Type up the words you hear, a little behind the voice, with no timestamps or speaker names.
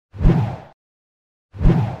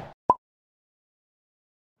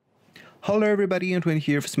Hello everybody, Antoine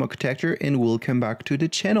here for Simarchitecture and welcome back to the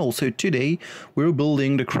channel. So today we're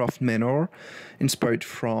building the Croft Manor inspired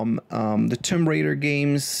from the Tomb Raider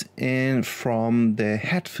games and from the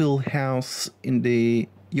Hatfield house in the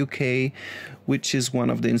UK, which is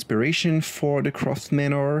one of the inspiration for the Croft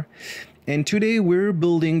Manor. And today we're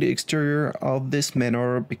building the exterior of this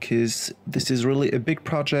manor because this is really a big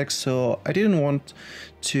project, so I didn't want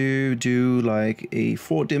to do like a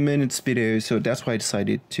 40 minutes video, so that's why I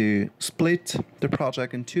decided to split the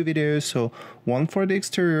project in two videos, so one for the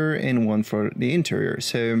exterior and one for the interior.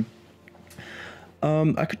 So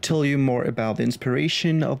I could tell you more about the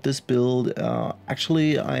inspiration of this build.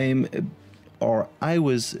 Actually, I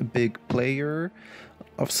was a big player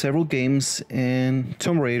of several games, and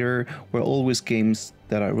Tomb Raider were always games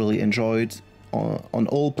that I really enjoyed on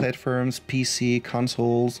all platforms, PC,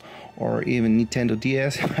 consoles, or even Nintendo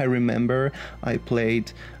DS. I remember I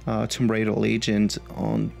played Tomb Raider Legend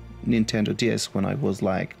on Nintendo DS when I was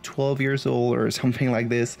like 12 years old or something like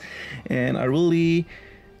this, and I really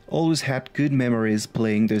always had good memories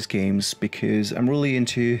playing those games because I'm really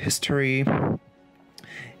into history.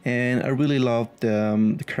 And I really loved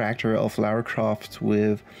the character of Lara Croft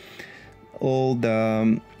with all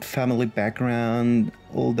the family background,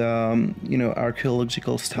 all the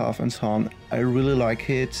archaeological stuff and so on. I really like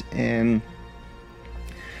it, and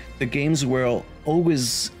the games were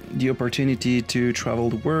always the opportunity to travel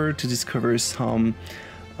the world, to discover some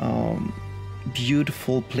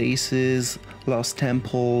beautiful places, lost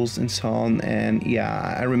temples and so on. And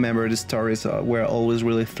yeah, I remember the stories were always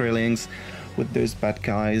really thrilling, with those bad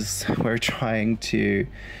guys who are trying to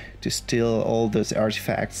steal all those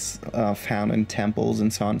artifacts found in temples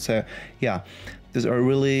and so on. So yeah, those are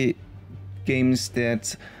really games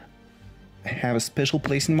that have a special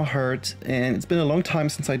place in my heart, and it's been a long time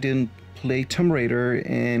since I didn't play Tomb Raider,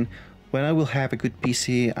 and when I will have a good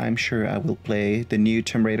PC, I'm sure I will play the new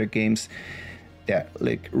Tomb Raider games. They're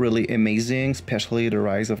like really amazing, especially the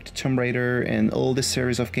Rise of the Tomb Raider and all the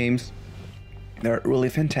series of games. They're really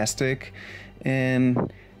fantastic,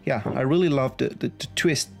 and yeah, I really love the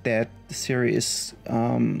twist that the series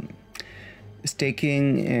is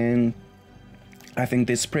taking, and I think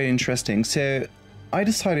this is pretty interesting. So I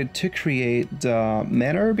decided to create the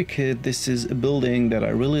manor because this is a building that I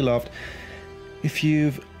really loved. If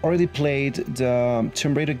you've already played the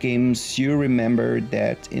Tomb Raider games, you remember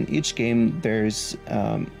that in each game there's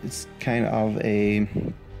it's kind of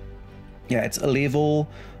it's a level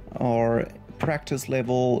or practice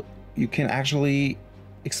level. You can actually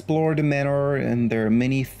explore the manor, and there are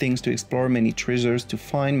many things to explore, many treasures to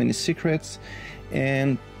find, many secrets,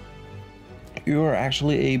 and you are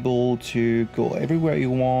actually able to go everywhere you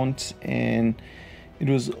want. And it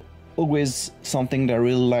was always something that I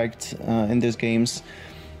really liked in these games,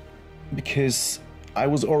 because I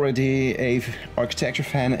was already a architecture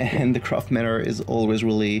fan, and the Croft Manor is always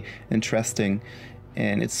really interesting,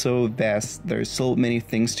 and it's so vast. There's so many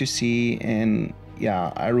things to see, and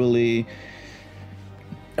yeah, I really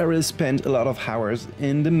spent a lot of hours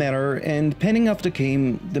in the manor, and depending on the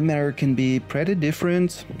game, the manor can be pretty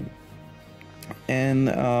different. And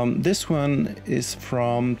this one is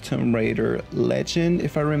from Tomb Raider Legend,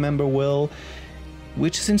 if I remember well,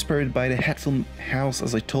 which is inspired by the Hatfield house,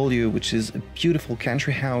 as I told you, which is a beautiful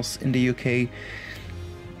country house in the UK.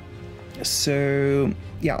 So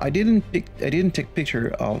yeah, I didn't take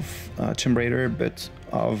picture of Tomb Raider, but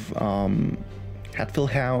of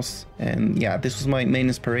Hatfield house, and yeah, this was my main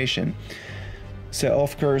inspiration. So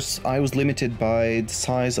of course I was limited by the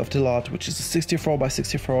size of the lot, which is a 64 by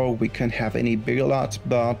 64. We can't have any bigger lot,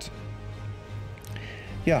 but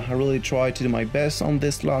yeah, I really tried to do my best on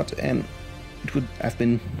this lot, and it would have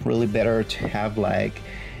been really better to have like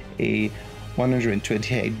a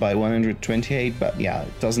 128 by 128, but yeah,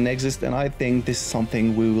 it doesn't exist, and I think this is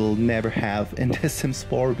something we will never have in The Sims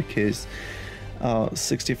 4, because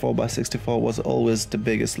 64 by 64 was always the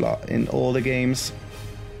biggest lot in all the games.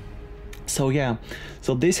 So yeah,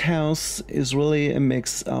 so this house is really a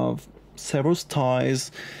mix of several styles,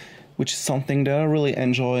 which is something that I really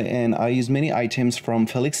enjoy, and I use many items from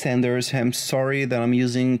Felixandre. So I'm sorry that I'm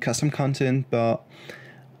using custom content, but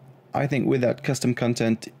I think with that custom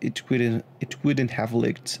content it wouldn't have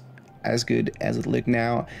looked as good as it looked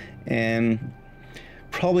now, and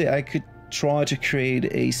probably I could try to create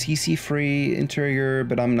a CC free interior,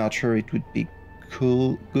 but I'm not sure it would be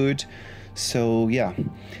good. So yeah,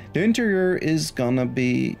 the interior is gonna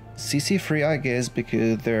be CC free, I guess,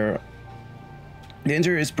 because the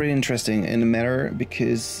interior is pretty interesting in the manor,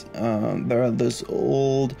 because there are those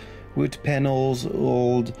old wood panels,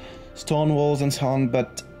 old stone walls and so on,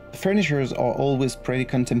 but the furnitures are always pretty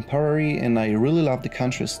contemporary, and I really love the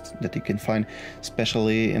contrast that you can find,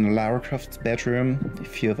 especially in Lara Croft's bedroom.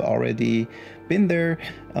 If you've already been there,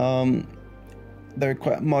 they're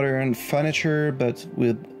quite modern furniture, but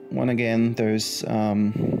with there's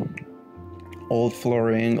old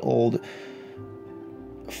flooring, old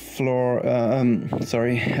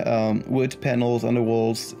wood panels on the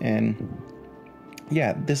walls, and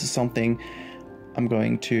yeah, this is something I'm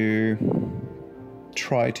going to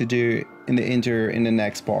try to do in the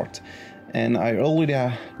next part, and I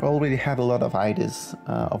already have a lot of ideas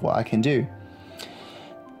of what I can do.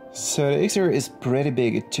 So the exterior is pretty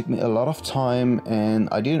big. It took me a lot of time, and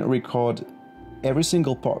I didn't record every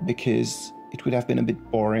single part because it would have been a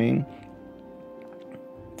bit boring.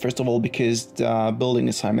 First of all, because the building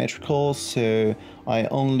is symmetrical, so I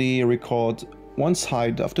only record one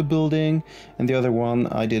side of the building, and the other one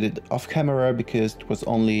I did it off camera because it was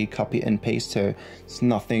only copy and paste, so it's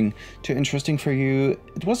nothing too interesting for you.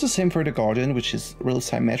 It was the same for the garden, which is really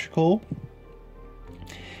symmetrical.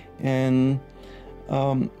 And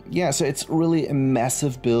yeah, so it's really a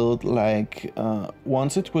massive build. Like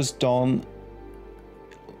once it was done,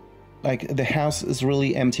 like the house is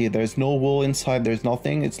really empty. There's no wall inside, there's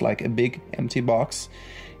nothing. It's like a big empty box,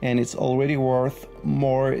 and it's already worth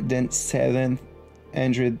more than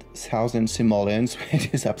 700,000 simoleons, which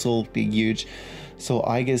is absolutely huge. So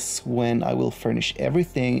I guess when I will furnish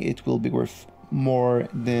everything, it will be worth more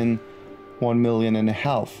than 1.5 million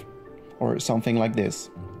or something like this,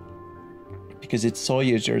 because it's so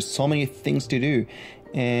huge. There's so many things to do,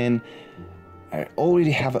 and I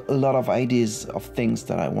already have a lot of ideas of things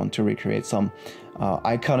that I want to recreate. Some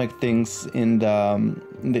iconic things in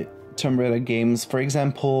the Tomb Raider games. For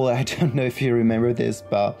example, I don't know if you remember this,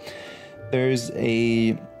 but there's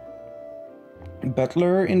a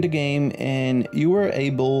butler in the game, and you were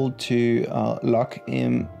able to lock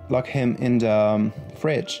him in the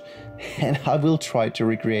fridge. And I will try to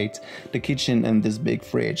recreate the kitchen and this big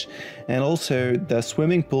fridge. And also the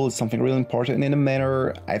swimming pool is something really important in a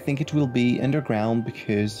manor. I think it will be underground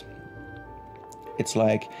because it's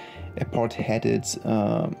like a part headed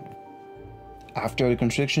after the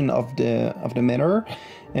construction of the manor.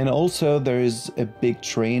 And also there is a big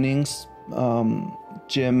training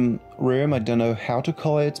gym room. I don't know how to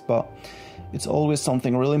call it, but it's always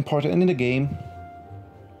something really important in the game.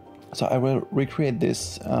 So I will recreate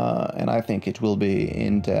this, and I think it will be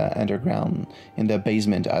in the underground, in the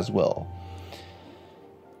basement as well.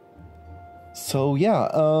 So yeah,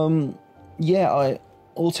 I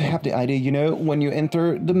also have the idea, you know, when you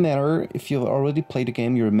enter the manor, if you've already played the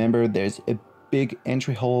game, you remember there's a big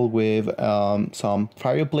entry hall with some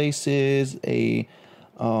fireplaces, a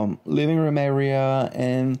living room area,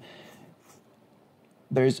 and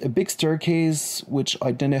there's a big staircase, which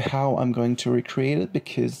I don't know how I'm going to recreate it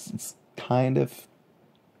because it's kind of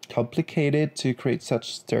complicated to create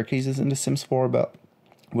such staircases in The Sims 4, but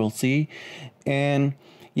we'll see. And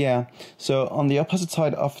yeah, so on the opposite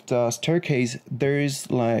side of the staircase,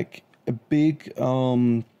 there's like a big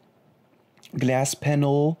glass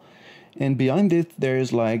panel, and behind it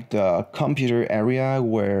there's like the computer area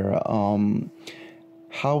where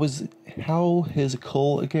how is it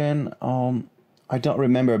called again? I don't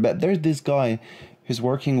remember, but there's this guy who's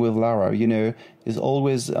working with Lara, you know, is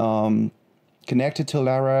always connected to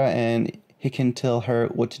Lara, and he can tell her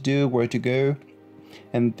what to do, where to go.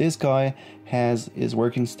 And this guy has his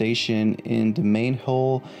working station in the main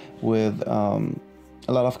hall with a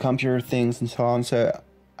lot of computer things and so on. So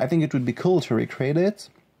I think it would be cool to recreate it,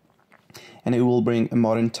 and it will bring a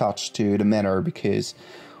modern touch to the manor, because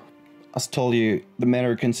as I told you, the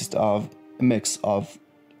manor consists of a mix of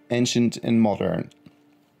ancient and modern.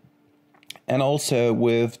 And also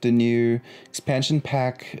with the new expansion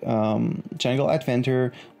pack, Jungle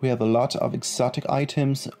Adventure, we have a lot of exotic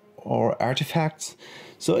items or artifacts.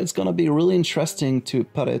 So it's gonna be really interesting to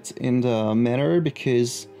put it in the manor,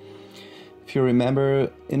 because if you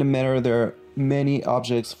remember, in the manor there are many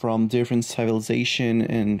objects from different civilization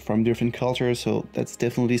and from different cultures. So that's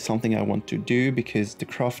definitely something I want to do, because the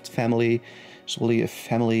Croft family is really a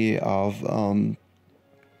family of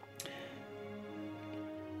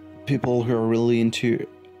people who are really into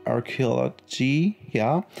archaeology,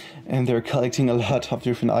 yeah, and they're collecting a lot of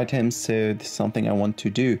different items. So this is something I want to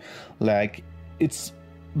do. Like, it's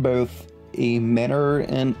both a manor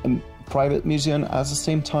and a private museum at the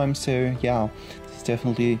same time. So yeah, it's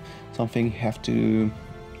definitely something you have to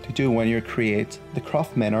do when you create the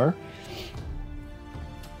Croft Manor.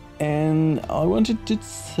 And I wanted to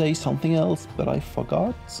say something else, but I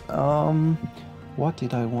forgot. What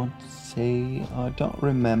did I want to say? I don't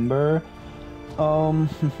remember.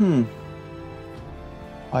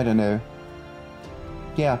 I don't know.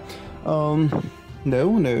 Yeah, no,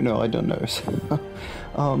 I don't know.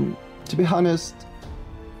 To be honest,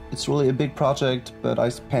 it's really a big project, but I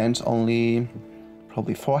spent only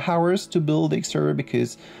probably 4 hours to build the exterior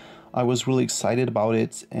because I was really excited about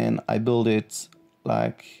it, and I built it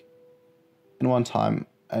like in one time.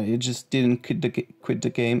 I just didn't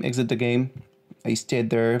exit the game. I stayed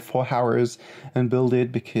there 4 hours and built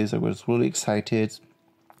it because I was really excited.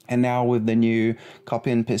 And now with the new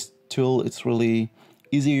copy and paste tool, it's really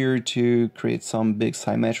easier to create some big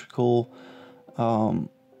symmetrical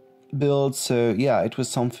builds. So yeah, it was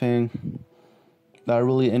something that I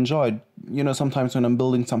really enjoyed. You know, sometimes when I'm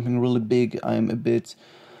building something really big, I'm a bit,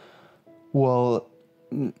 well,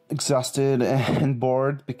 exhausted and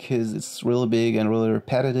bored because it's really big and really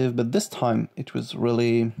repetitive. But this time it was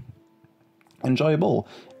really enjoyable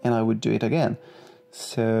and I would do it again.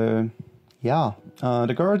 So yeah,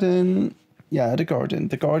 the garden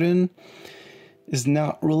is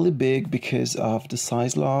not really big because of the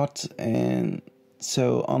size lot. And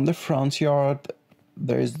so on the front yard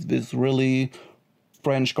there's this really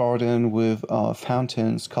French garden with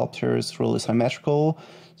fountains, sculptures, really symmetrical.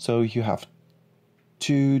 So you have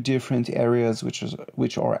 2 different areas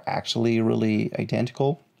which are actually really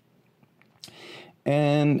identical.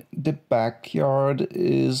 And the backyard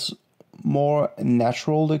is more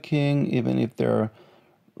natural looking, even if they're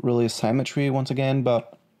really symmetry once again,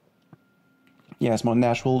 but yeah, it's more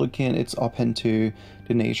natural looking. It's open to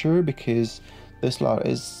the nature because this lot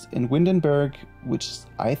is in Windenburg, which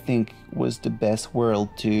I think was the best world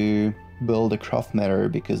to build a Croft Manor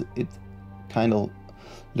because it kind of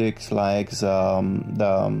looks like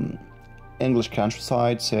the English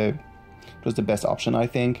countryside, so it was the best option, I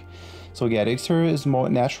think. So yeah, the exterior is more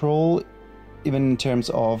natural, even in terms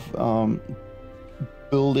of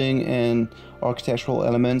building and architectural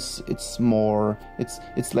elements. It's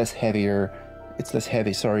less heavy,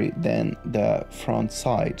 than the front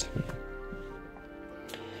side.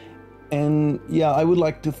 And yeah, I would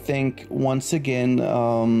like to thank once again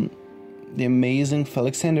the amazing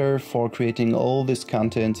Felixandre for creating all this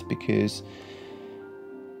content, because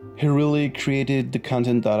he really created the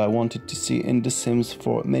content that I wanted to see in The Sims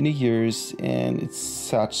for many years, and it's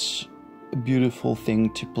such a beautiful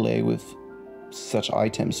thing to play with such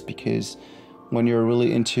items, because when you're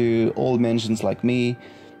really into old mansions like me,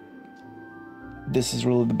 this is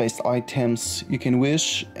really the best items you can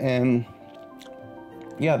wish. And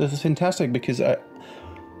yeah, this is fantastic because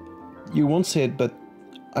you won't see it, but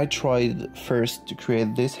I tried first to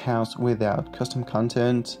create this house without custom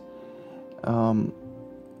content, and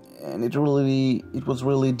it was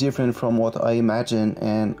really different from what I imagined,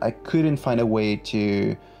 and I couldn't find a way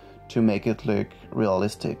to make it look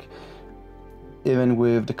realistic. Even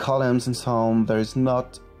with the columns and so on, there's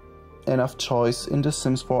not enough choice in The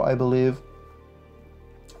Sims 4, I believe.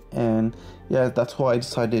 And yeah, that's why I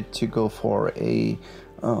decided to go for a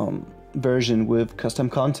version with custom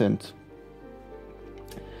content.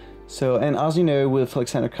 So, and as you know, with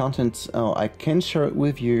Felixandre content, I can share it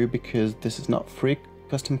with you because this is not free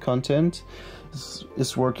custom content.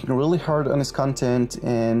 Is working really hard on his content,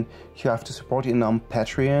 and you have to support it on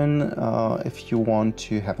Patreon if you want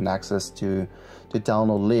to have an access to the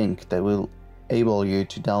download link that will enable you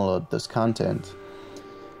to download this content.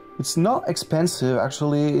 It's not expensive,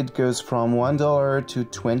 actually. It goes from $1 to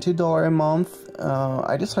 $20 a month.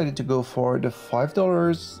 I decided to go for the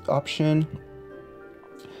 $5 option,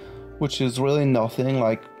 which is really nothing,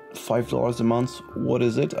 like $5 a month. What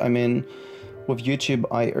is it? I mean, with YouTube,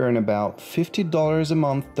 I earn about $50 a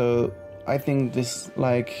month, though I think this is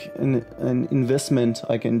like an investment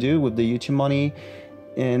I can do with the YouTube money,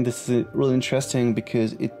 and this is really interesting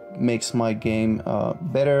because it makes my game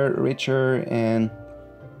better, richer, and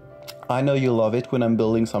I know you love it when I'm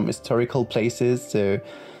building some historical places, so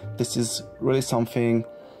this is really something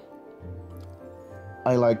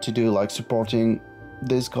I like to do, like supporting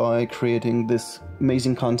this guy creating this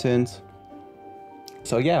amazing content.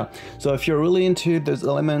 So yeah, so if you're really into those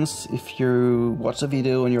elements, if you watch the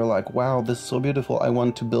video and you're like, wow, this is so beautiful, I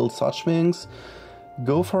want to build such things,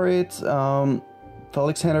 go for it.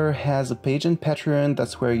 Felixandre has a page on Patreon,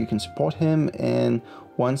 that's where you can support him, and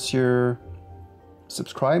once you're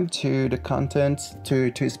subscribed to the content,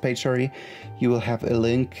 to his page, sorry, you will have a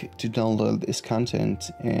link to download this content,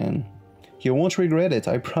 and you won't regret it,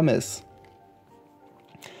 I promise.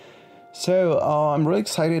 So I'm really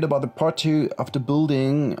excited about the part 2 of the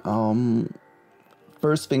building.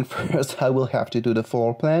 First thing first, I will have to do the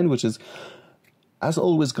floor plan, which is, as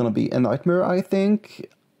always, gonna be a nightmare, I think.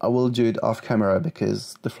 I will do it off camera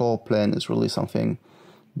because the floor plan is really something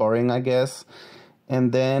boring, I guess.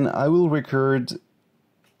 And then I will record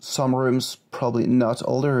some rooms, probably not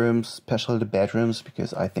all the rooms, especially the bedrooms,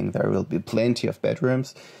 because I think there will be plenty of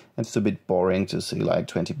bedrooms, and it's a bit boring to see like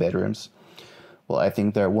 20 bedrooms. Well, I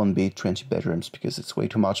think there won't be 20 bedrooms because it's way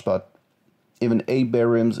too much, but even 8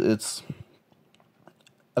 bedrooms, it's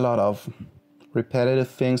a lot of repetitive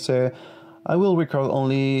things. So I will record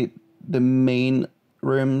only the main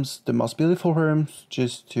rooms, the most beautiful rooms,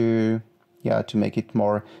 just to make it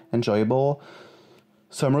more enjoyable.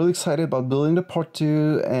 So I'm really excited about building the part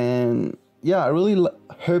 2, and yeah, I really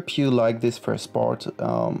hope you like this first part.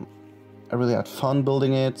 I really had fun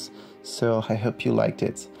building it, so I hope you liked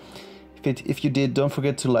it. If you did, don't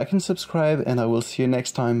forget to like and subscribe, and I will see you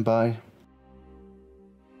next time. Bye.